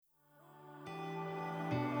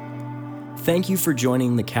Thank you for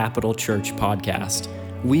joining the Capital Church podcast.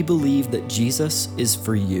 We believe that Jesus is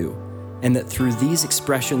for you, and that through these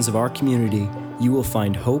expressions of our community, you will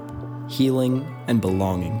find hope, healing, and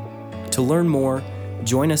belonging. To learn more,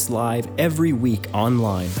 join us live every week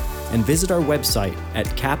online and visit our website at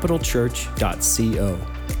capitalchurch.co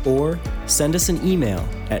or send us an email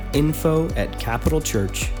at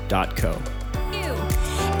info@capitalchurch.co.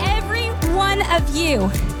 Every one of you,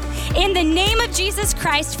 in the name of Jesus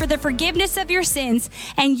Christ, for the forgiveness of your sins,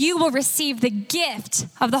 and you will receive the gift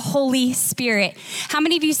of the Holy Spirit. How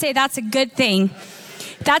many of you say that's a good thing?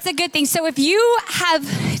 That's a good thing. So if you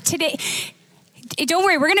have today, don't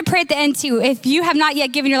worry, we're going to pray at the end too. If you have not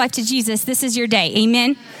yet given your life to Jesus, this is your day.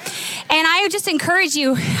 Amen. And I would just encourage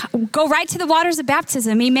you, go right to the waters of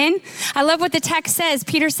baptism. Amen. I love what the text says.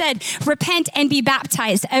 Peter said, repent and be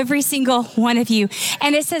baptized, every single one of you.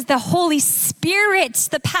 And it says the Holy Spirit,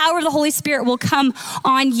 the power of the Holy Spirit will come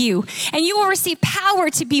on you. And you will receive power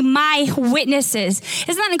to be my witnesses.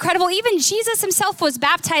 Isn't that incredible? Even Jesus himself was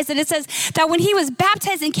baptized. And it says that when he was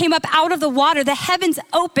baptized and came up out of the water, the heavens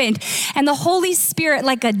opened and the Holy Spirit,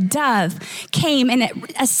 like a dove, came and it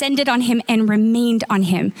ascended on him and remained on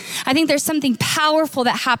him. I think there's something powerful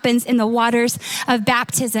that happens in the waters of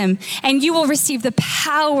baptism, and you will receive the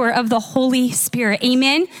power of the Holy Spirit.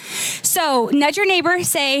 Amen. So nudge your neighbor,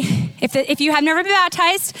 say, if you have never been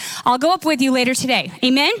baptized, I'll go up with you later today.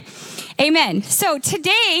 Amen. Amen. So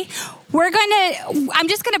today, I'm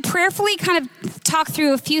just going to prayerfully kind of talk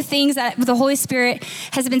through a few things that the Holy Spirit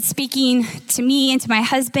has been speaking to me and to my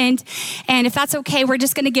husband. And if that's okay, we're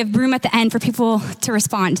just going to give room at the end for people to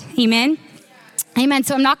respond. Amen. Amen.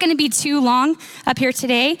 So I'm not going to be too long up here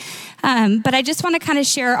today, but I just want to kind of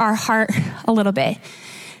share our heart a little bit.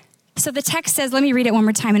 So the text says, let me read it one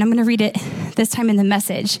more time, and I'm going to read it this time in the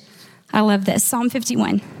Message. I love this. Psalm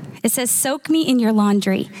 51. It says, soak me in your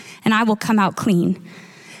laundry, and I will come out clean.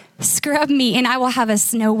 Scrub me, and I will have a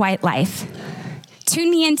snow white life.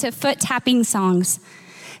 Tune me into foot-tapping songs.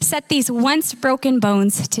 Set these once broken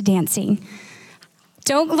bones to dancing.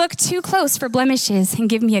 Don't look too close for blemishes, and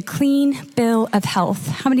give me a clean bill of health.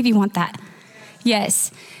 How many of you want that? Yes.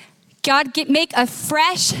 God, make a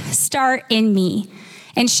fresh start in me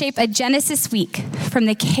and shape a Genesis week from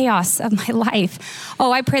the chaos of my life.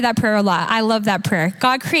 Oh, I pray that prayer a lot. I love that prayer.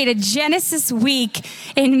 God, create a Genesis week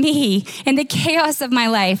in me, in the chaos of my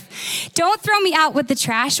life. Don't throw me out with the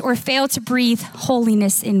trash or fail to breathe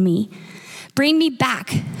holiness in me. Bring me back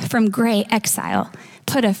from gray exile.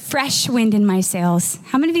 Put a fresh wind in my sails.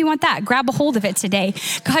 How many of you want that? Grab a hold of it today.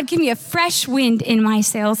 God, give me a fresh wind in my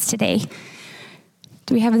sails today.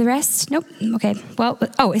 Do we have the rest? Nope. Okay. Well,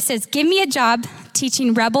 it says, give me a job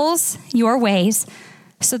teaching rebels your ways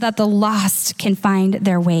so that the lost can find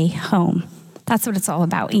their way home. That's what it's all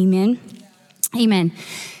about. Amen. Amen.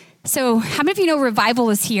 So how many of you know revival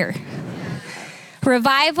is here?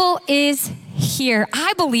 Revival is here.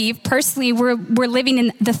 I believe personally we're living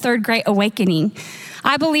in the third great awakening.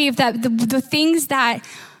 I believe that the things that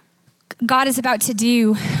God is about to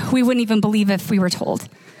do, we wouldn't even believe if we were told.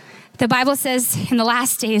 The Bible says in the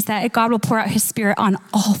last days that God will pour out his Spirit on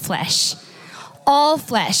all flesh. All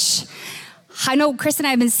flesh. I know Chris and I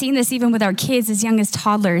have been seeing this even with our kids as young as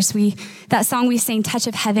toddlers. That song we sang, Touch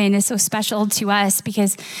of Heaven, is so special to us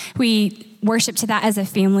because we worship to that as a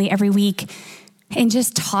family every week. And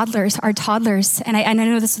just our toddlers, and I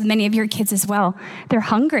know this with many of your kids as well, they're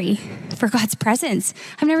hungry for God's presence.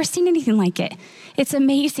 I've never seen anything like it. It's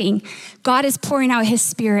amazing. God is pouring out his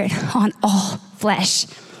Spirit on all flesh.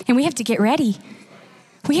 And we have to get ready.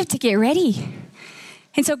 We have to get ready.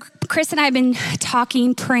 And so Chris and I have been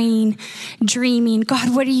talking, praying, dreaming.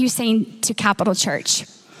 God, what are you saying to Capital Church?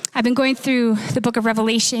 I've been going through the book of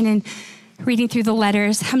Revelation and reading through the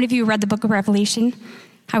letters. How many of you read the book of Revelation?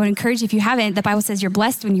 I would encourage you, if you haven't, the Bible says you're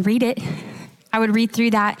blessed when you read it. I would read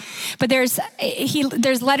through that. But there's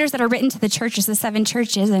letters that are written to the churches, the 7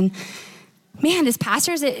 churches, and man, as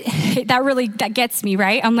pastors, that gets me,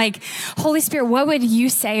 right? I'm like, Holy Spirit, what would you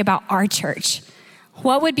say about our church?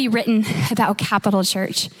 What would be written about Capital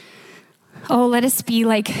Church? Oh, let us be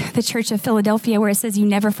like the church of Philadelphia where it says you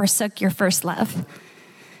never forsook your first love.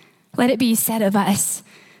 Let it be said of us.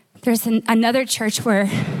 There's another church where,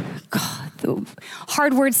 God,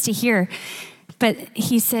 hard words to hear, but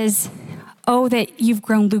he says, oh, that you've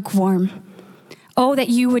grown lukewarm. Oh, that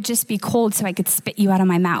you would just be cold so I could spit you out of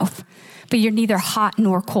my mouth. But you're neither hot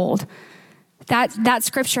nor cold. That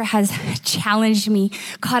scripture has challenged me.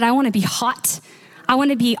 God, I want to be hot. I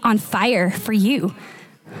want to be on fire for you.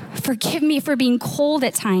 Forgive me for being cold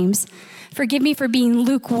at times. Forgive me for being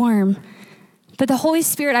lukewarm. But the Holy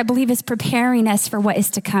Spirit, I believe, is preparing us for what is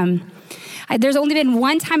to come. There's only been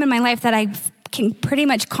one time in my life that I can pretty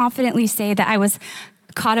much confidently say that I was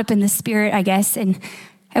caught up in the Spirit, I guess. And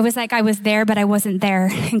it was like I was there, but I wasn't there.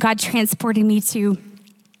 And God transported me to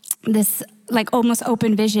this like almost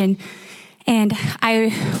open vision. And I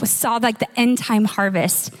saw like the end time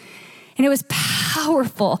harvest. And it was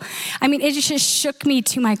powerful. I mean, it just shook me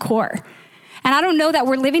to my core. And I don't know that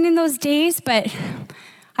we're living in those days, but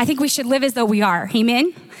I think we should live as though we are.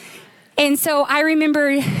 Amen? And so I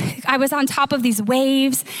remember I was on top of these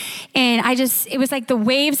waves, and it was like the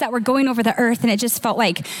waves that were going over the earth, and it just felt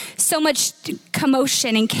like so much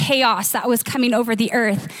commotion and chaos that was coming over the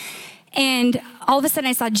earth. And all of a sudden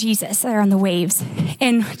I saw Jesus there on the waves,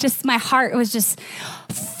 and just my heart was just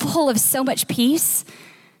full of so much peace,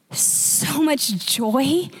 so much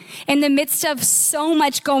joy. In the midst of so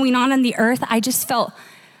much going on the earth, I just felt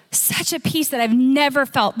such a peace that I've never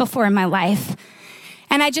felt before in my life.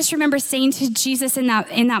 And I just remember saying to Jesus in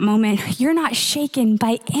that moment, you're not shaken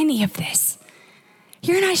by any of this.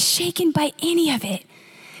 You're not shaken by any of it.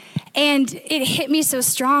 And it hit me so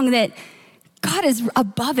strong that God is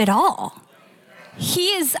above it all. He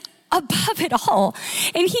is above it all.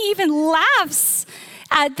 And he even laughs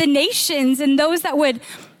at the nations and those that would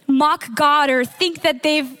mock God or think that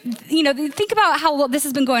think about how this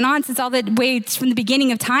has been going on since all the way from the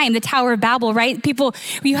beginning of time, the Tower of Babel, right?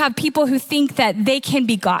 You have people who think that they can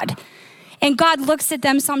be God. And God looks at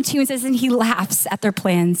them, Psalm 2, and says, and he laughs at their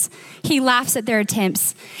plans. He laughs at their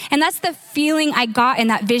attempts. And that's the feeling I got in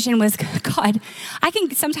that vision was, God, I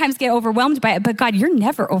can sometimes get overwhelmed by it, but God, you're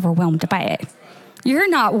never overwhelmed by it. You're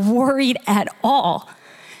not worried at all.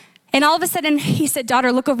 And all of a sudden he said,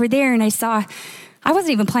 daughter, look over there. And I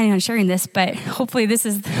wasn't even planning on sharing this, but hopefully this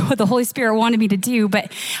is what the Holy Spirit wanted me to do.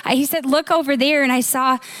 But he said, look over there. And I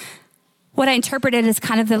saw what I interpreted as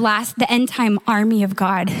kind of the end time army of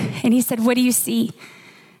God. And he said, what do you see?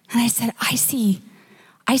 And I said, I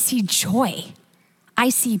see joy. I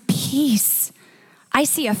see peace. I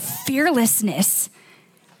see a fearlessness.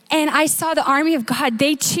 And I saw the army of God.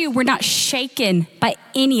 They too were not shaken by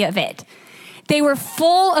any of it. They were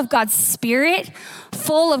full of God's Spirit,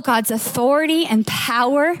 full of God's authority and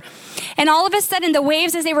power. And all of a sudden, the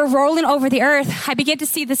waves, as they were rolling over the earth, I began to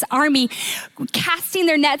see this army casting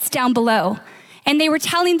their nets down below. And they were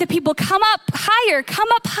telling the people, come up higher, come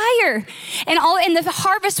up higher. And the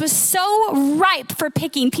harvest was so ripe for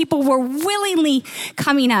picking. People were willingly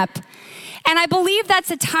coming up. And I believe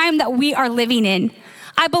that's a time that we are living in.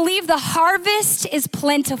 I believe the harvest is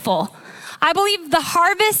plentiful. I believe the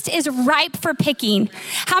harvest is ripe for picking.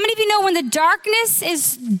 How many of you know when the darkness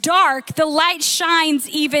is dark, the light shines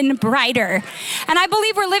even brighter? And I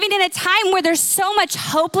believe we're living in a time where there's so much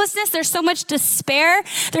hopelessness, there's so much despair,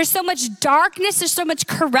 there's so much darkness, there's so much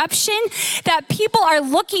corruption that people are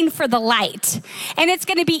looking for the light. And it's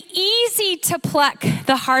gonna be easy to pluck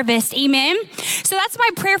the harvest, amen? So that's my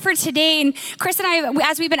prayer for today. And Chris and I,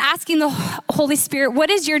 as we've been asking the Holy Spirit, what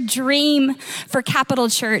is your dream for Capital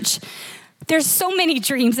Church? There's so many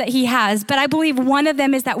dreams that he has, but I believe one of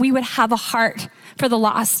them is that we would have a heart for the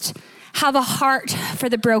lost, have a heart for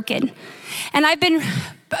the broken. And I've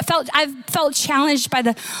felt challenged by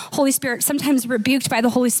the Holy Spirit, sometimes rebuked by the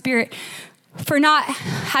Holy Spirit for not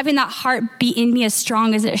having that heart beat in me as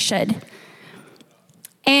strong as it should.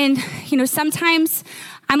 And, sometimes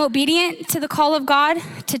I'm obedient to the call of God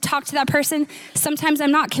to talk to that person. Sometimes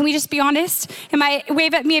I'm not. Can we just be honest?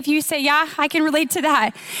 Wave at me if you say, yeah, I can relate to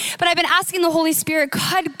that. But I've been asking the Holy Spirit,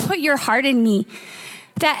 God, put your heart in me,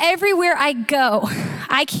 that everywhere I go,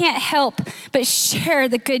 I can't help but share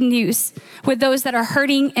the good news with those that are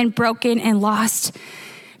hurting and broken and lost.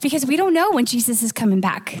 Because we don't know when Jesus is coming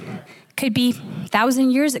back. It could be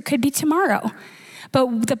 1,000 years, it could be tomorrow.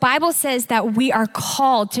 But the Bible says that we are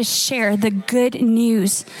called to share the good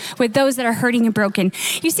news with those that are hurting and broken.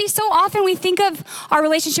 You see, so often we think of our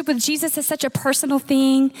relationship with Jesus as such a personal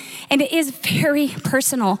thing, and it is very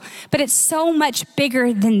personal, but it's so much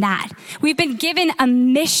bigger than that. We've been given a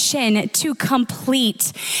mission to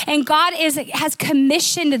complete, and God has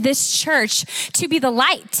commissioned this church to be the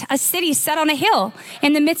light, a city set on a hill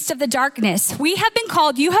in the midst of the darkness. We have been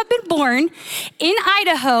called, you have been born in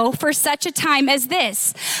Idaho for such a time as this.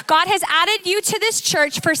 God has added you to this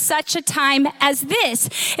church for such a time as this.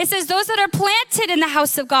 It says those that are planted in the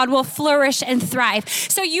house of God will flourish and thrive.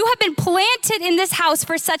 So you have been planted in this house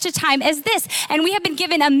for such a time as this, and we have been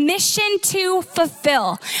given a mission to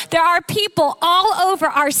fulfill. There are people all over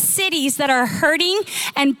our cities that are hurting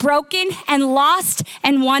and broken and lost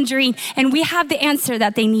and wandering, and we have the answer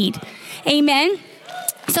that they need. Amen.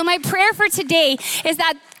 So my prayer for today is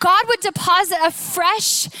that God would deposit a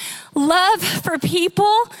fresh love for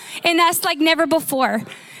people in us like never before.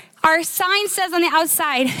 Our sign says on the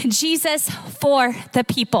outside, Jesus for the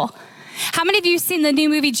people. How many of you have seen the new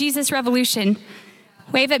movie, Jesus Revolution?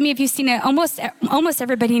 Wave at me if you've seen it. Almost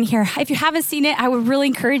everybody in here. If you haven't seen it, I would really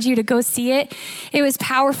encourage you to go see it. It was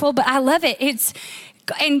powerful, but I love it.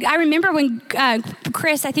 And I remember when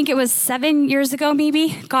Chris, I think it was 7 years ago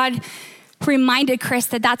maybe, God reminded Chris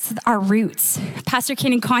that that's our roots. Pastor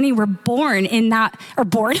Ken and Connie were born in that, or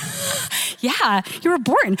born? Yeah, you were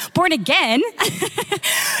born again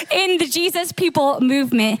in the Jesus people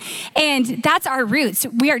movement. And that's our roots.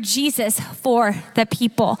 We are Jesus for the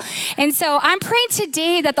people. And so I'm praying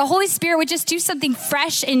today that the Holy Spirit would just do something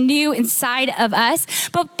fresh and new inside of us.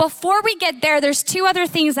 But before we get there, there's two other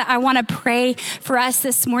things that I want to pray for us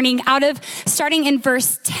this morning starting in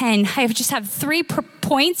verse 10. I just have 3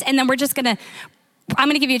 points, and then I'm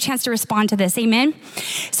going to give you a chance to respond to this. Amen.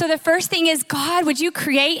 So the first thing is, God, would you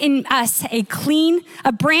create in us a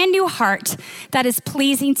brand new heart that is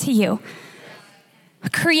pleasing to you?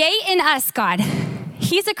 Create in us, God.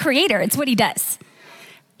 He's a creator. It's what he does.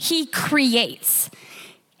 He creates.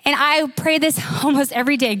 And I pray this almost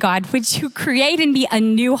every day, God, would you create in me a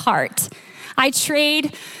new heart? I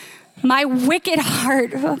trade my wicked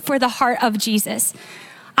heart for the heart of Jesus.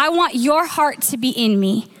 I want your heart to be in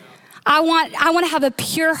me. I want to have a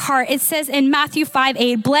pure heart. It says in Matthew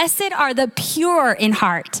 5:8, blessed are the pure in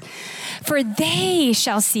heart, for they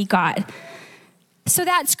shall see God. So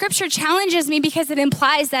that scripture challenges me because it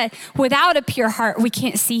implies that without a pure heart, we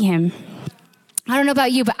can't see him. I don't know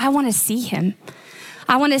about you, but I want to see him.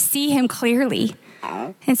 I want to see him clearly.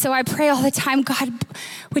 And so I pray all the time, God,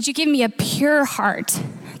 would you give me a pure heart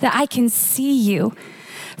that I can see you?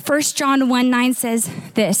 1 John 1:9 says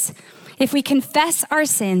this, if we confess our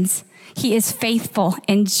sins, he is faithful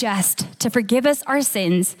and just to forgive us our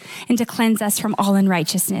sins and to cleanse us from all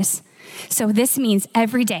unrighteousness. So this means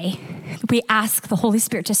every day we ask the Holy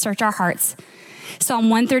Spirit to search our hearts. Psalm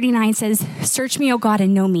 139 says, search me, O God,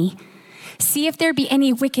 and know me. See if there be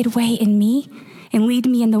any wicked way in me and lead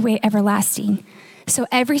me in the way everlasting. So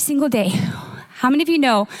every single day, how many of you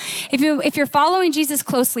know, if you're following Jesus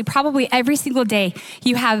closely, probably every single day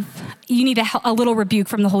you need a little rebuke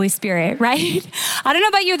from the Holy Spirit, right? I don't know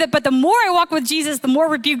about you, but the more I walk with Jesus, the more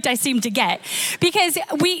rebuked I seem to get. Because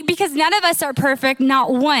none of us are perfect,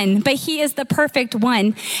 not one, but he is the perfect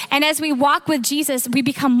one. And as we walk with Jesus, we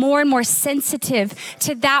become more and more sensitive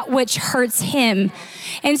to that which hurts him.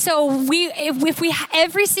 And so if we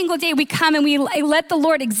every single day we come and we let the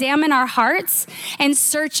Lord examine our hearts and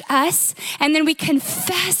search us, and then we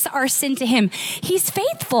confess our sin to him. He's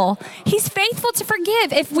faithful. He's faithful to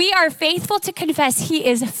forgive. If we are faithful to confess, he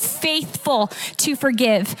is faithful to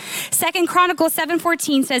forgive. 2 Chronicles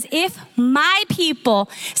 7:14 says, if my people,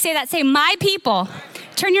 say my people,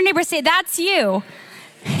 turn your neighbor, say that's you.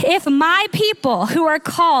 If my people who are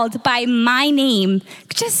called by my name,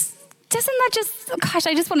 I just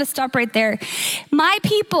want to stop right there. My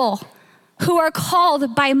people who are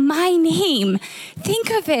called by my name, think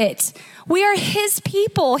of it. We are his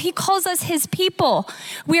people. He calls us his people.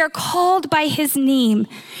 We are called by his name.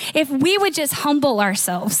 If we would just humble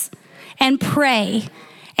ourselves and pray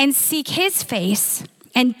and seek his face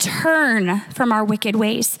and turn from our wicked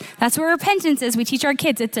ways. That's what repentance is. We teach our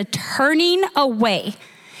kids. It's a turning away.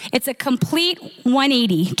 It's a complete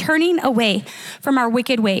 180, turning away from our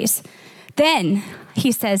wicked ways. Then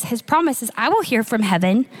he says, his promise is, I will hear from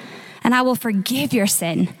heaven and I will forgive your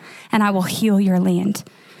sin and I will heal your land.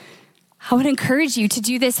 I would encourage you to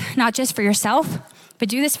do this not just for yourself, but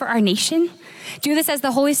do this for our nation. Do this as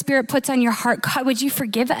the Holy Spirit puts on your heart. God, would you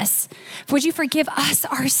forgive us? Would you forgive us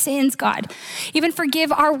our sins, God? Even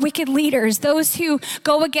forgive our wicked leaders, those who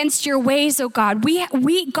go against your ways, oh God.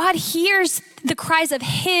 God hears the cries of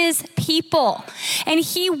his people, and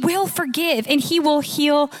he will forgive and he will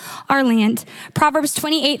heal our land. Proverbs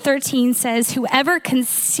 28:13 says, whoever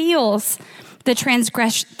conceals the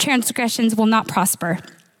transgressions will not prosper,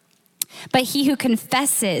 but he who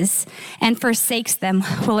confesses and forsakes them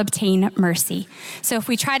will obtain mercy. So if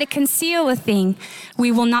we try to conceal a thing,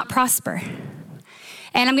 we will not prosper.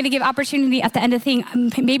 And I'm going to give opportunity at the end of the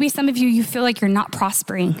thing. Maybe some of you feel like you're not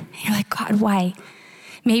prospering. You're like, God, why?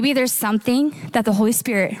 Maybe there's something that the Holy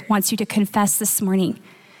Spirit wants you to confess this morning.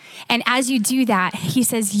 And as you do that, he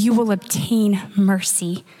says, you will obtain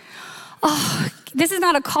mercy. Oh, this is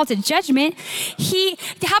not a call to judgment.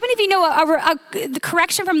 How many of you know the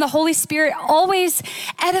correction from the Holy Spirit always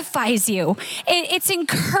edifies you? It's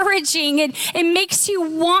encouraging. It makes you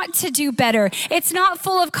want to do better. It's not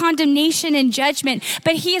full of condemnation and judgment,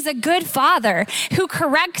 but he is a good father who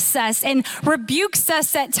corrects us and rebukes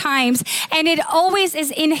us at times, and it always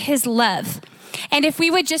is in his love. And if we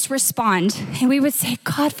would just respond and we would say,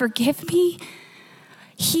 God, forgive me,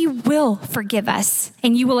 he will forgive us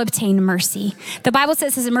and you will obtain mercy. The Bible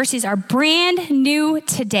says his mercies are brand new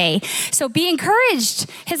today. So be encouraged.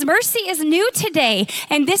 His mercy is new today.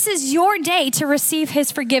 And this is your day to receive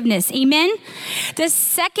his forgiveness. Amen. The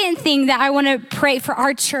second thing that I want to pray for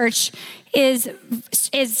our church is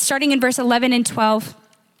starting in verse 11 and 12.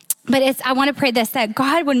 But I want to pray this, that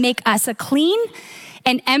God would make us a clean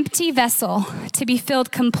and empty vessel to be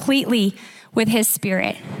filled completely with his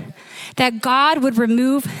spirit. That God would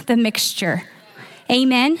remove the mixture.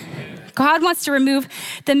 Amen. God wants to remove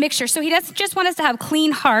the mixture. So he doesn't just want us to have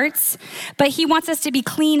clean hearts, but he wants us to be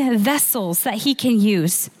clean vessels that he can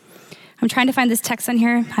use. I'm trying to find this text on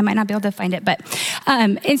here. I might not be able to find it, but,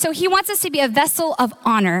 and so he wants us to be a vessel of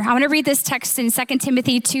honor. I want to read this text in 2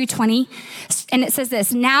 Timothy 2:20, and it says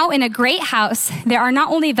this, now in a great house, there are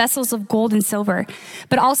not only vessels of gold and silver,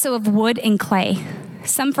 but also of wood and clay,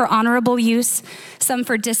 some for honorable use, some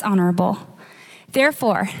for dishonorable.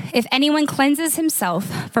 Therefore, if anyone cleanses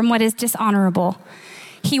himself from what is dishonorable,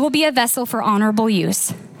 he will be a vessel for honorable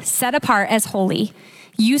use, set apart as holy,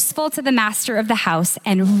 useful to the master of the house,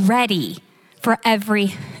 and ready for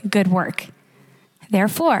every good work.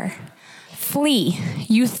 Therefore, flee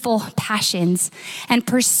youthful passions and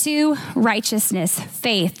pursue righteousness,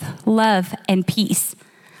 faith, love, and peace,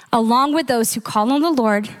 along with those who call on the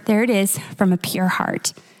Lord, there it is, from a pure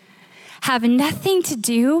heart. Have nothing to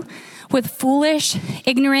do with foolish,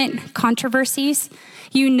 ignorant controversies.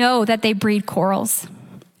 You know that they breed quarrels.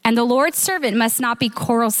 And the Lord's servant must not be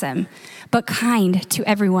quarrelsome, but kind to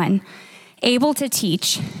everyone, able to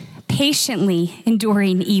teach, patiently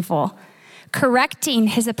enduring evil, correcting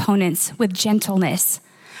his opponents with gentleness.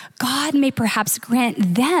 God may perhaps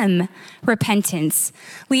grant them repentance,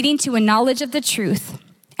 leading to a knowledge of the truth,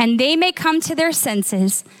 and they may come to their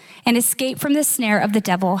senses and escape from the snare of the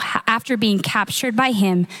devil after being captured by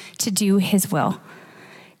him to do his will.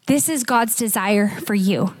 This is God's desire for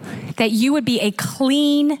you, that you would be a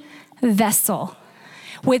clean vessel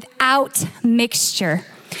without mixture.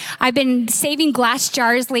 I've been saving glass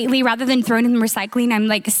jars lately rather than throwing them in recycling. I'm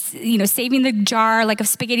like, saving the jar like of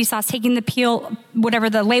spaghetti sauce, taking the peel, whatever,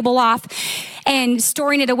 the label off, and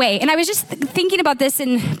storing it away. And I was just thinking about this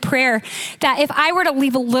in prayer, that if I were to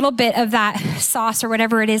leave a little bit of that sauce or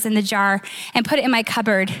whatever it is in the jar and put it in my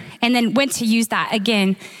cupboard and then went to use that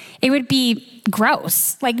again, it would be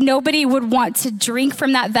gross. Like nobody would want to drink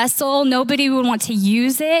from that vessel. Nobody would want to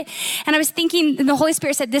use it. And I was thinking, and the Holy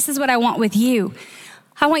Spirit said, this is what I want with you.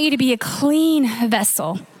 I want you to be a clean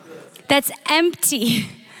vessel that's empty.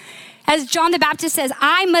 As John the Baptist says,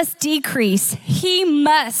 I must decrease, he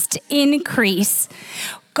must increase.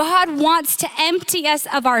 God wants to empty us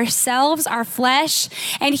of ourselves, our flesh,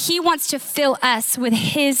 and he wants to fill us with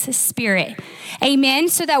his spirit. Amen.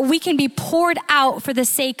 So that we can be poured out for the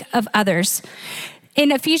sake of others.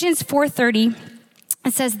 In Ephesians 4:30,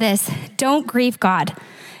 it says this, don't grieve God.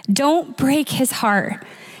 Don't break his heart.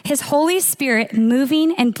 His Holy Spirit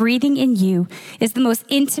moving and breathing in you is the most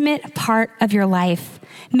intimate part of your life,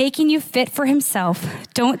 making you fit for himself.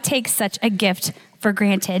 Don't take such a gift for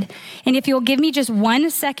granted. And if you'll give me just 1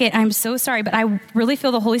 second, I'm so sorry, but I really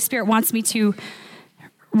feel the Holy Spirit wants me to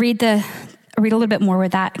read a little bit more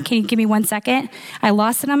with that. Can you give me 1 second? I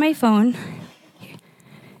lost it on my phone.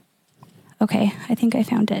 Okay, I think I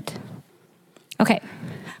found it. Okay.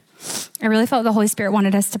 I really felt the Holy Spirit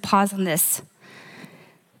wanted us to pause on this.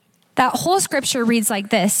 That whole scripture reads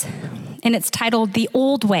like this, and it's titled, The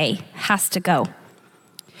Old Way Has to Go.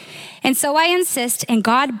 And so I insist, and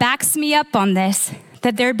God backs me up on this,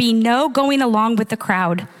 that there be no going along with the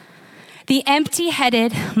crowd. The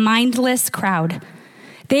empty-headed, mindless crowd.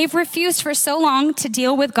 They've refused for so long to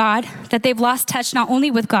deal with God that they've lost touch not only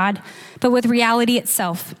with God, but with reality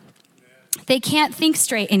itself. They can't think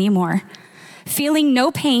straight anymore. Feeling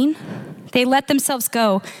no pain, they let themselves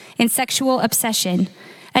go in sexual obsession,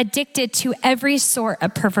 addicted to every sort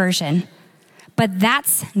of perversion. But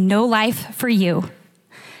that's no life for you.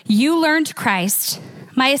 You learned Christ.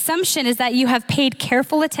 My assumption is that you have paid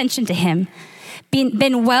careful attention to him,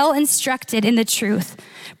 been well instructed in the truth,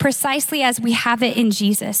 precisely as we have it in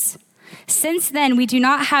Jesus. Since then, we do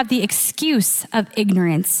not have the excuse of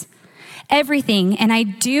ignorance. Everything, and I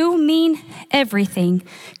do mean everything,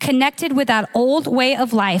 connected with that old way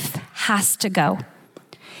of life has to go.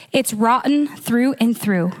 It's rotten through and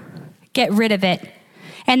through. Get rid of it.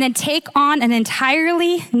 And then take on an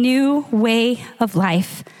entirely new way of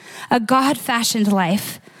life, a God-fashioned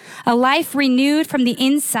life, a life renewed from the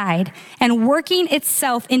inside and working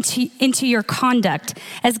itself into your conduct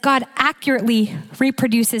as God accurately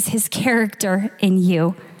reproduces his character in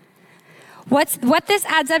you. What this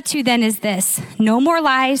adds up to then is this: no more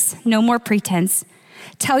lies, no more pretense.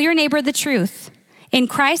 Tell your neighbor the truth. In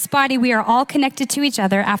Christ's body, we are all connected to each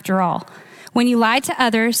other after all. When you lie to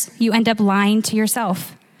others, you end up lying to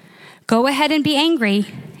yourself. Go ahead and be angry.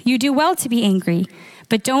 You do well to be angry,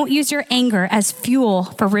 but don't use your anger as fuel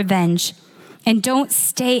for revenge. And don't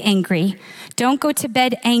stay angry. Don't go to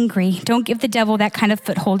bed angry. Don't give the devil that kind of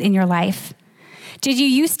foothold in your life. Did you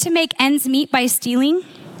used to make ends meet by stealing?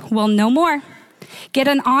 Well, no more. Get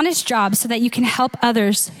an honest job so that you can help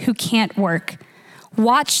others who can't work.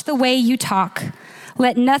 Watch the way you talk.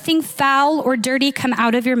 Let nothing foul or dirty come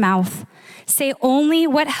out of your mouth. Say only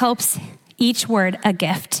what helps, each word a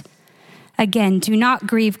gift. Again, do not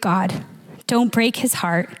grieve God. Don't break his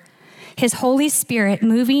heart. His Holy Spirit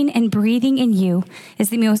moving and breathing in you is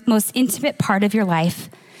the most intimate part of your life,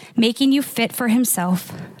 making you fit for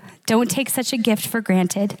himself. Don't take such a gift for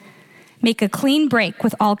granted. Make a clean break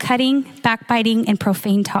with all cutting, backbiting, and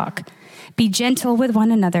profane talk. Be gentle with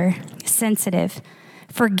one another, sensitive.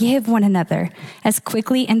 Forgive one another as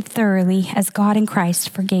quickly and thoroughly as God in Christ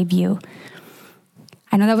forgave you.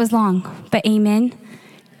 I know that was long, but amen.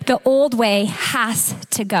 The old way has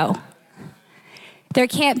to go. There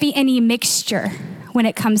can't be any mixture when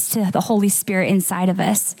it comes to the Holy Spirit inside of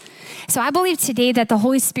us. So I believe today that the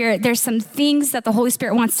Holy Spirit, there's some things that the Holy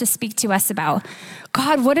Spirit wants to speak to us about.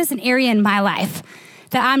 God, what is an area in my life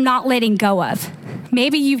that I'm not letting go of?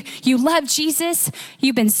 Maybe you love Jesus,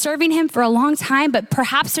 you've been serving him for a long time, but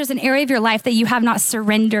perhaps there's an area of your life that you have not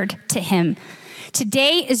surrendered to him.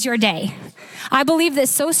 Today is your day. I believe this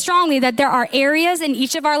so strongly that there are areas in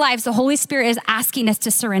each of our lives the Holy Spirit is asking us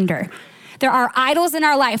to surrender. There are idols in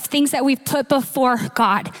our life, things that we've put before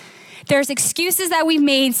God. There's excuses that we've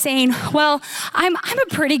made saying, well, I'm a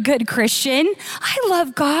pretty good Christian. I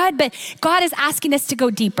love God, but God is asking us to go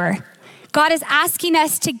deeper. God is asking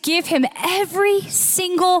us to give him every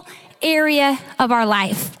single area of our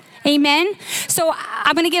life. Amen. So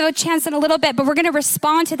I'm going to give a chance in a little bit, but we're going to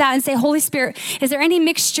respond to that and say, Holy Spirit, is there any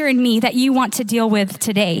mixture in me that you want to deal with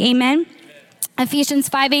today? Amen. Ephesians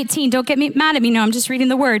 5:18, don't get mad at me. No, I'm just reading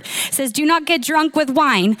the word. It says, do not get drunk with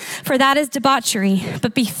wine, for that is debauchery,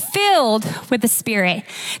 but be filled with the Spirit.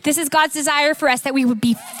 This is God's desire for us, that we would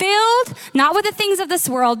be filled, not with the things of this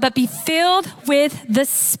world, but be filled with the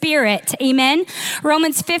Spirit. Amen.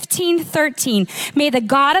 Romans 15:13, may the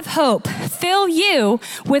God of hope fill you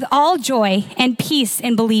with all joy and peace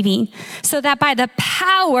in believing, so that by the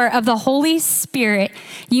power of the Holy Spirit,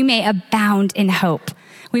 you may abound in hope.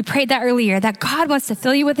 We prayed that earlier, that God wants to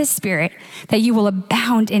fill you with his Spirit, that you will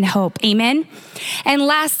abound in hope. Amen. And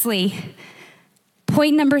lastly,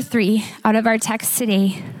 point number 3 out of our text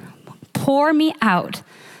today, pour me out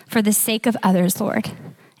for the sake of others, Lord,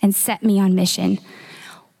 and set me on mission.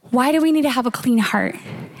 Why do we need to have a clean heart?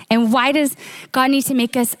 And why does God need to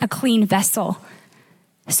make us a clean vessel?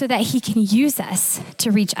 So that he can use us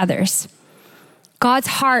to reach others. God's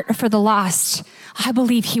heart for the lost, I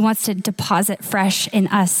believe he wants to deposit fresh in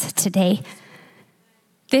us today.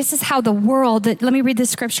 This is how the world, let me read the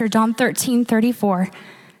scripture, John 13:34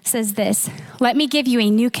 says this, let me give you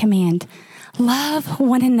a new command. Love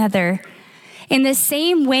one another. In the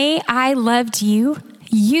same way I loved you,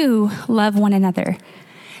 you love one another.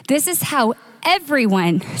 This is how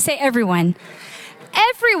everyone, say everyone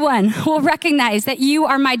will recognize that you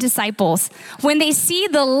are my disciples when they see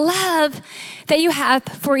the love that you have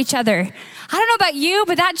for each other. I don't know about you,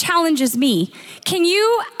 but that challenges me. Can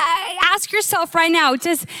you ask yourself right now,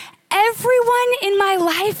 does everyone in my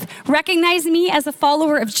life recognize me as a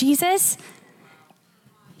follower of Jesus?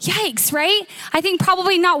 Yikes, right? I think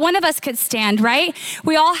probably not one of us could stand, right?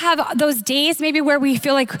 We all have those days maybe where we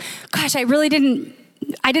feel like, gosh, I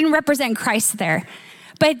didn't represent Christ there.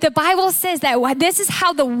 But the Bible says that this is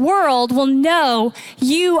how the world will know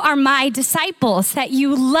you are my disciples, that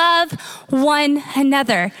you love one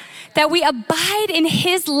another, that we abide in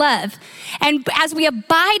his love. And as we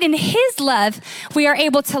abide in his love, we are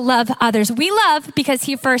able to love others. We love because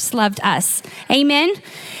he first loved us. Amen.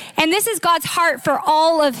 And this is God's heart for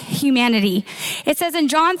all of humanity. It says in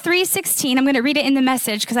John 3:16, I'm going to read it in the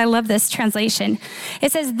Message because I love this translation.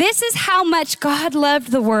 It says, this is how much God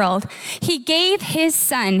loved the world. He gave his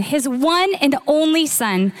son, his one and only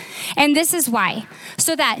son. And this is why,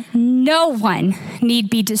 so that no one need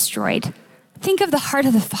be destroyed. Think of the heart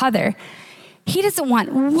of the Father. He doesn't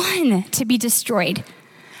want one to be destroyed.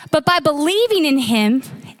 But by believing in him,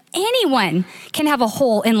 anyone can have a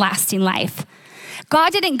whole and lasting life.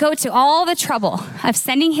 God didn't go to all the trouble of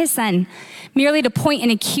sending his son merely to point an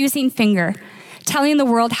accusing finger, telling the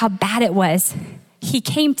world how bad it was. He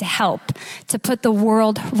came to help, to put the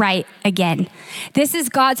world right again. This is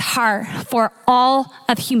God's heart for all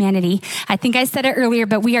of humanity. I think I said it earlier,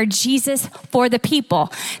 but we are Jesus for the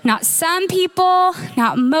people. Not some people,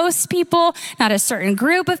 not most people, not a certain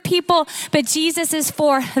group of people, but Jesus is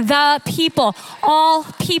for the people, all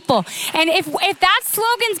people. And if that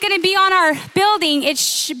slogan's gonna be on our building, it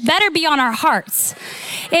better be on our hearts.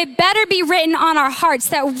 It better be written on our hearts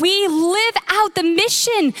that we live out the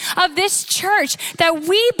mission of this church, that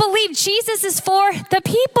we believe Jesus is for the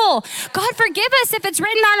people. God, forgive us if it's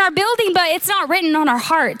written on our building, but it's not written on our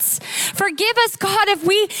hearts. Forgive us, God, if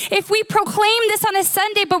we proclaim this on a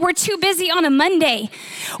Sunday, but we're too busy on a Monday.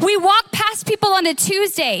 We walk past people on a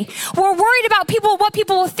Tuesday. We're worried about what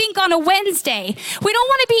people will think on a Wednesday. We don't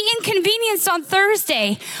want to be inconvenienced on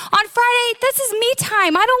Thursday. On Friday, this is me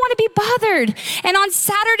time. I don't want to be bothered. And on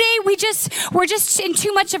Saturday, we're just in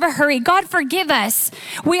too much of a hurry. God, forgive us.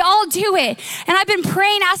 We all do it. And I've been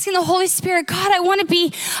praying, asking the Holy Spirit, God, I want to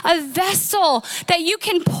be a vessel that you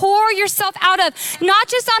can pour yourself out of, not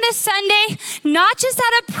just on a Sunday, not just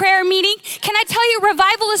at a prayer meeting. Can I tell you,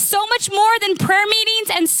 revival is so much more than prayer meetings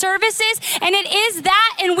and services, and it is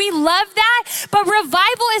that, and we love that, but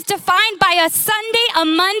revival is defined by a Sunday, a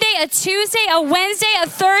Monday, a Tuesday, a Wednesday, a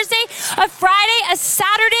Thursday, a Friday, a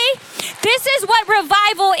Saturday. This is what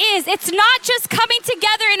revival is. It's not just coming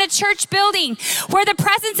together in a church building where the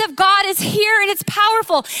presence of God is here and it's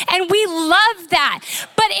powerful, and we love that.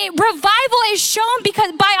 But revival is shown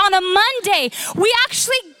because on a Monday, we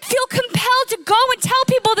actually feel compelled to go and tell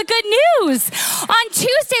people the good news. On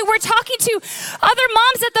Tuesday, we're talking to other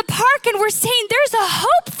moms at the park, and we're saying there's a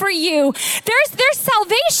hope for you. There's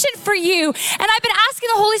salvation for you. And I've been asking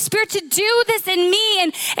the Holy Spirit to do this in me,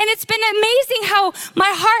 and it's been amazing how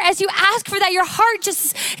my heart, as you ask for that, your heart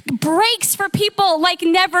just breaks for people like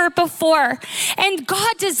never before. And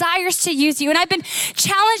God desires to use you. And I've been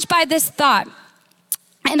challenged by this thought.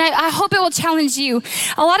 And I hope it will challenge you.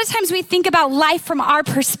 A lot of times we think about life from our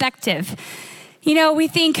perspective. You know, we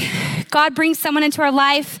think God brings someone into our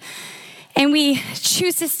life and we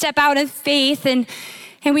choose to step out of faith and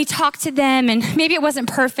we talk to them, and maybe it wasn't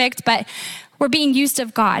perfect, but we're being used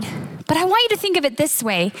of God. But I want you to think of it this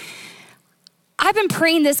way. I've been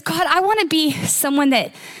praying this, God, I want to be someone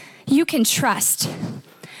that you can trust.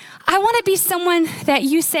 I want to be someone that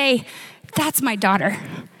you say, that's my daughter.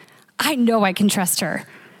 I know I can trust her.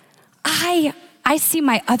 I see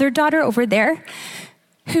my other daughter over there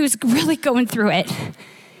who's really going through it,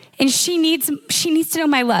 and she needs to know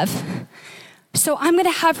my love. So I'm going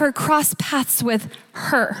to have her cross paths with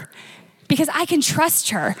her because I can trust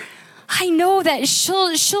her. I know that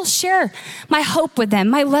she'll share my hope with them,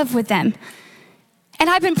 my love with them. And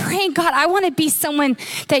I've been praying, God, I want to be someone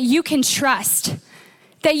that you can trust,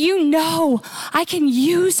 that you know I can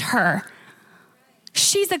use her.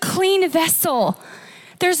 She's a clean vessel.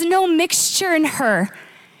 There's no mixture in her.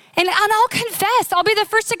 And I'll confess, I'll be the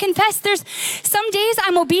first to confess, there's some days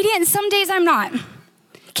I'm obedient and some days I'm not.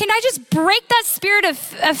 Can I just break that spirit of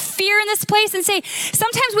fear in this place and say,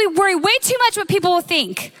 sometimes we worry way too much what people will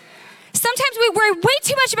think. Sometimes we worry way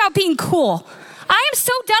too much about being cool. I am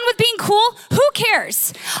so done with being cool. Who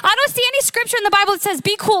cares? I don't see any scripture in the Bible that says,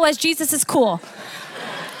 be cool as Jesus is cool.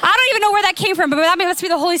 I don't even know where that came from, but that must be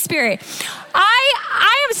the Holy Spirit.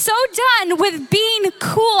 I am so done with being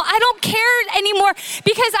cool. I don't care anymore,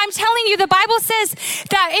 because I'm telling you, the Bible says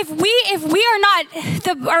that if we are not,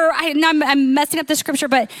 I'm messing up the scripture,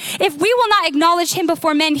 but if we will not acknowledge him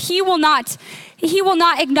before men, he will not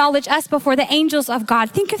acknowledge us before the angels of God.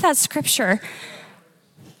 Think of that scripture.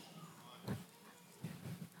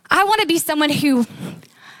 I want to be someone who,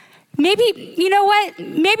 maybe, you know what?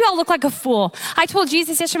 Maybe I'll look like a fool. I told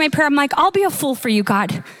Jesus yesterday in my prayer, I'm like, I'll be a fool for you,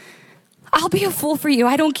 God. I'll be a fool for you.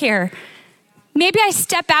 I don't care. Maybe I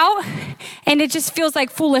step out and it just feels like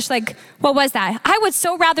foolish. Like, what was that? I would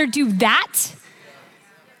so rather do that.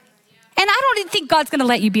 And I don't even think God's going to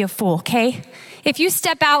let you be a fool, okay? If you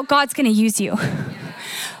step out, God's going to use you.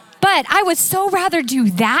 But I would so rather do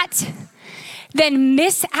that than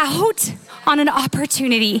miss out on an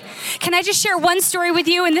opportunity. Can I just share one story with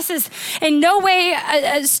you? And this is in no way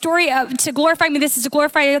a story to glorify me. This is to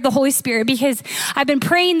glorify the Holy Spirit, because I've been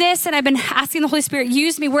praying this and I've been asking the Holy Spirit,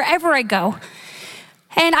 use me wherever I go.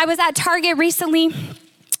 And I was at Target recently,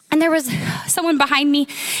 and there was someone behind me,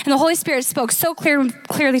 and the Holy Spirit spoke so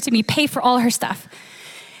clearly to me, pay for all her stuff.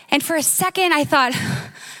 And for a second I thought,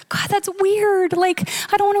 God, that's weird. Like,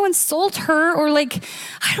 I don't want to insult her, or like,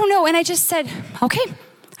 I don't know. And I just said, okay,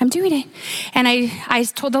 I'm doing it. And I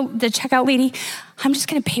told the checkout lady, I'm just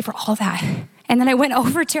going to pay for all that. And then I went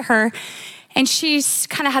over to her And she's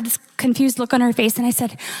kind of had this confused look on her face. And I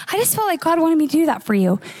said, I just felt like God wanted me to do that for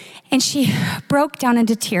you. And she broke down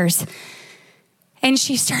into tears. And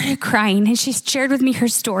she started crying, and she shared with me her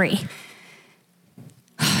story.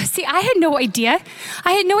 See, I had no idea.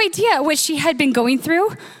 I had no idea what she had been going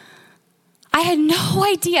through. I had no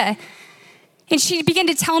idea. And she began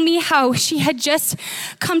to tell me how she had just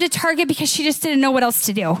come to Target because she just didn't know what else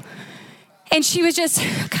to do. And she was just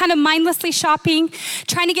kind of mindlessly shopping,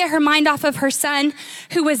 trying to get her mind off of her son,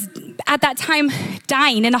 who was at that time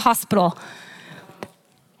dying in a hospital.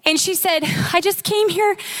 And she said, I just came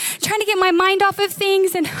here trying to get my mind off of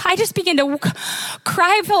things. And I just began to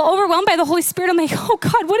cry. I felt overwhelmed by the Holy Spirit. I'm like, oh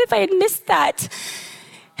God, what if I had missed that?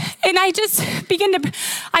 And I just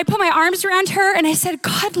I put my arms around her and I said,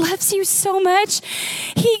 God loves you so much.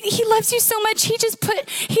 He loves you so much. He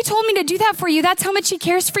told me to do that for you. That's how much he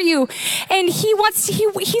cares for you. And he's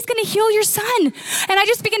going to heal your son. And I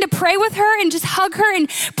just began to pray with her and just hug her and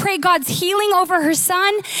pray God's healing over her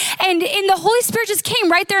son. And the Holy Spirit just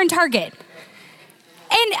came right there in Target.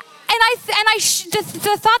 And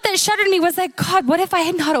the thought that shuddered me was like, God, what if I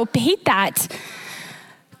had not obeyed that?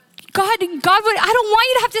 God I don't want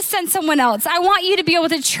you to have to send someone else. I want you to be able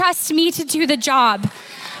to trust me to do the job.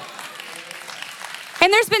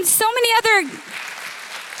 And there's been so many other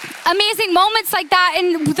amazing moments like that.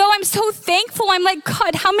 And though I'm so thankful, I'm like,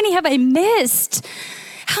 God, how many have I missed?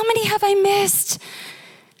 How many have I missed?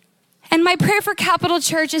 And my prayer for Capital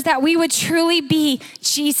Church is that we would truly be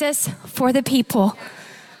Jesus for the people.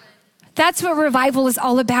 That's what revival is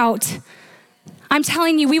all about. I'm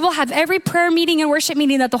telling you, we will have every prayer meeting and worship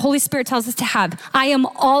meeting that the Holy Spirit tells us to have. I am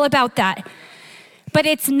all about that. But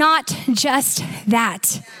it's not just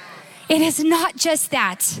that. It is not just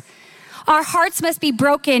that. Our hearts must be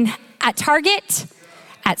broken at Target,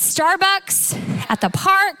 at Starbucks, at the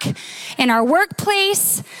park, in our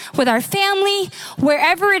workplace, with our family,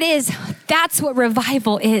 wherever it is. That's what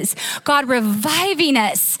revival is. God reviving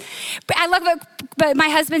us. I love what my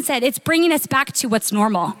husband said. It's bringing us back to what's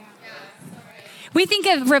normal. We think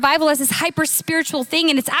of revival as this hyper spiritual thing,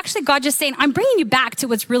 and it's actually God just saying, I'm bringing you back to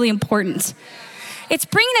what's really important. It's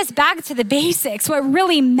bringing us back to the basics, what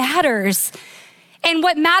really matters. And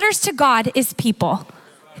what matters to God is people.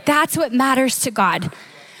 That's what matters to God.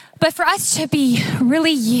 But for us to be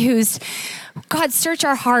really used, God, search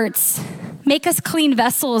our hearts. Make us clean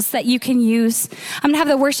vessels that you can use. I'm gonna have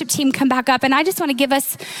the worship team come back up, and I just wanna give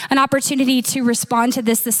us an opportunity to respond to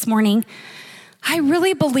this morning. I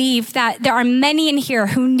really believe that there are many in here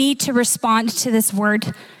who need to respond to this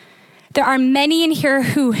word. There are many in here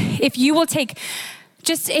who, if you will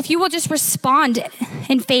just respond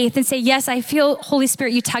in faith and say, yes, I feel Holy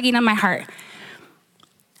Spirit, you tugging on my heart.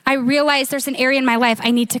 I realize there's an area in my life I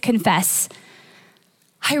need to confess.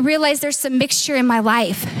 I realize there's some mixture in my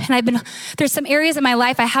life, and there's some areas in my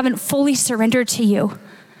life I haven't fully surrendered to you.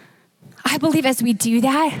 I believe as we do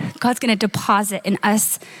that, God's gonna deposit in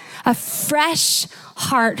us a fresh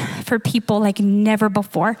heart for people like never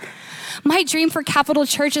before. My dream for Capital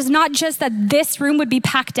Church is not just that this room would be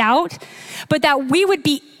packed out, but that we would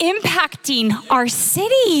be impacting our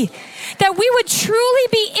city, that we would truly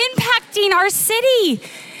be impacting our city,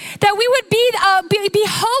 that we would be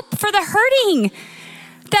hope for the hurting,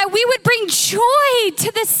 that we would bring joy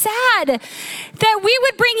to the sad, that we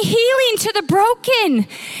would bring healing to the broken.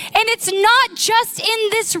 And it's not just in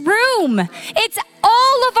this room. It's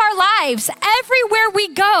all of our lives, everywhere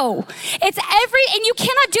we go. And you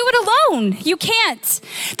cannot do it alone. You can't.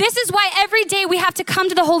 This is why every day we have to come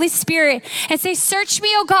to the Holy Spirit and say, search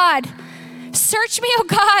me, oh God. Search me, oh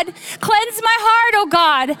God. Cleanse my heart, oh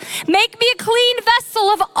God. Make me a clean vessel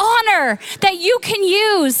of honor that you can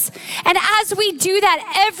use. And as we do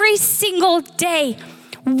that every single day,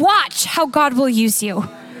 watch how God will use you.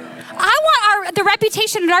 I want the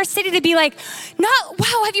reputation in our city to be like,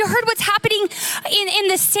 wow, have you heard what's happening in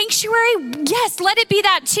the sanctuary? Yes, let it be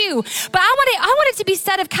that too. But I want it to be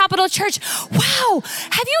said of Capital Church, wow,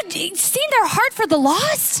 have you seen their heart for the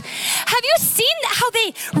lost? Have you seen how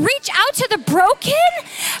they reach out to the broken?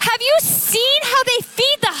 Have you seen how they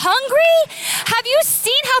feed the hungry? Have you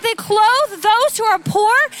seen how they clothe those who are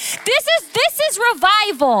poor? This is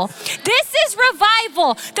revival. This is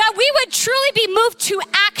revival, that we would truly be moved to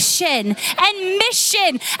action and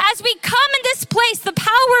mission. As we come in this place, the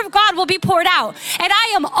power of God will be poured out. And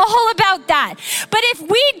I am all about that. But if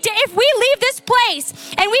we leave this place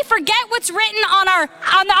and we forget what's written on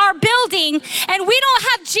our building, and we don't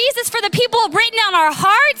have Jesus for the people written on our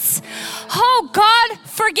hearts, oh God,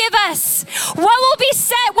 forgive us. What will be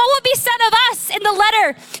said of us in the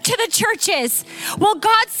letter to the churches? Will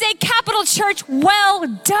God say, Capital Church, well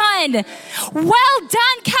done. Well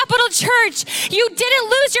done, Capital Capital Church, you didn't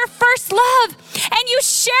lose your first love, and you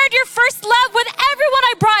shared your first love with everyone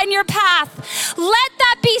I brought in your path. Let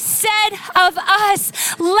that be said of us.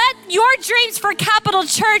 Let your dreams for Capital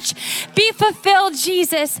Church be fulfilled,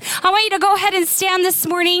 Jesus. I want you to go ahead and stand this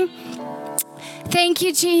morning. Thank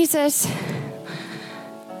you, Jesus.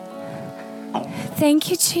 Thank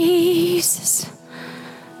you, Jesus.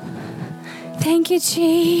 Thank you,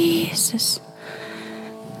 Jesus.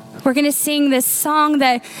 We're going to sing this song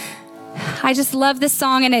that I just love this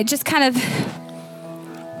song, and it just kind of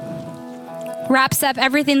wraps up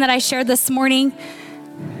everything that I shared this morning.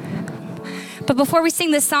 But before we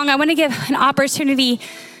sing this song, I want to give an opportunity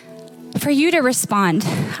for you to respond.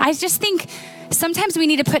 I just think sometimes we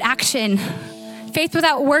need to put action. Faith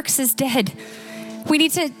without works is dead. We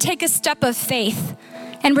need to take a step of faith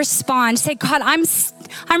and respond. Say, God, I'm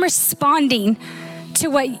responding to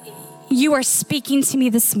what you are speaking to me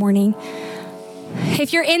this morning.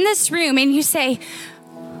 If you're in this room and you say,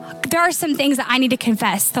 there are some things that I need to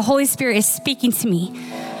confess, the Holy Spirit is speaking to me.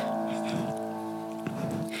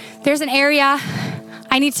 There's an area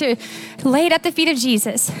I need to lay it at the feet of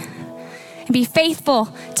Jesus and be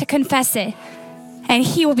faithful to confess it, and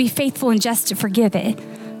he will be faithful and just to forgive it.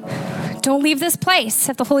 Don't leave this place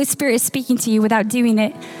if the Holy Spirit is speaking to you without doing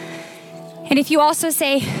it. And if you also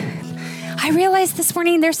say, I realized this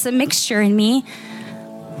morning there's some mixture in me,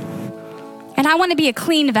 and I want to be a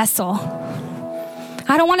clean vessel.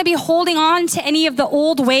 I don't want to be holding on to any of the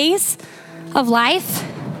old ways of life.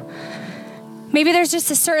 Maybe there's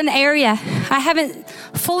just a certain area I haven't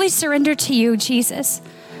fully surrendered to you, Jesus.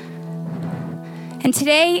 And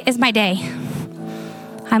today is my day.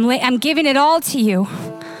 I'm giving it all to you.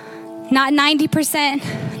 Not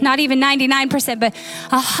 90%, not even 99%, but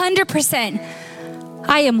 100%.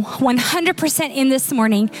 I am 100% in this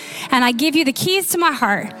morning, and I give you the keys to my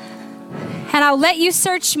heart, and I'll let you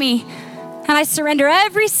search me, and I surrender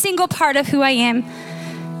every single part of who I am.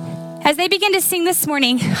 As they begin to sing this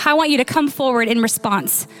morning, I want you to come forward in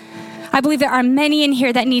response. I believe there are many in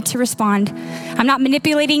here that need to respond. I'm not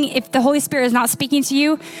manipulating. If the Holy Spirit is not speaking to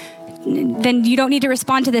you, then you don't need to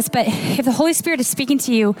respond to this. But if the Holy Spirit is speaking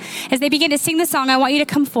to you, as they begin to sing the song, I want you to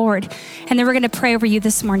come forward, and then we're going to pray over you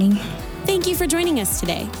this morning. Thank you for joining us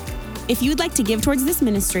today. If you would like to give towards this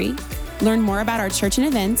ministry, learn more about our church and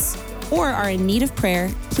events, or are in need of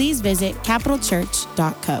prayer, please visit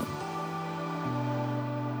capitalchurch.co.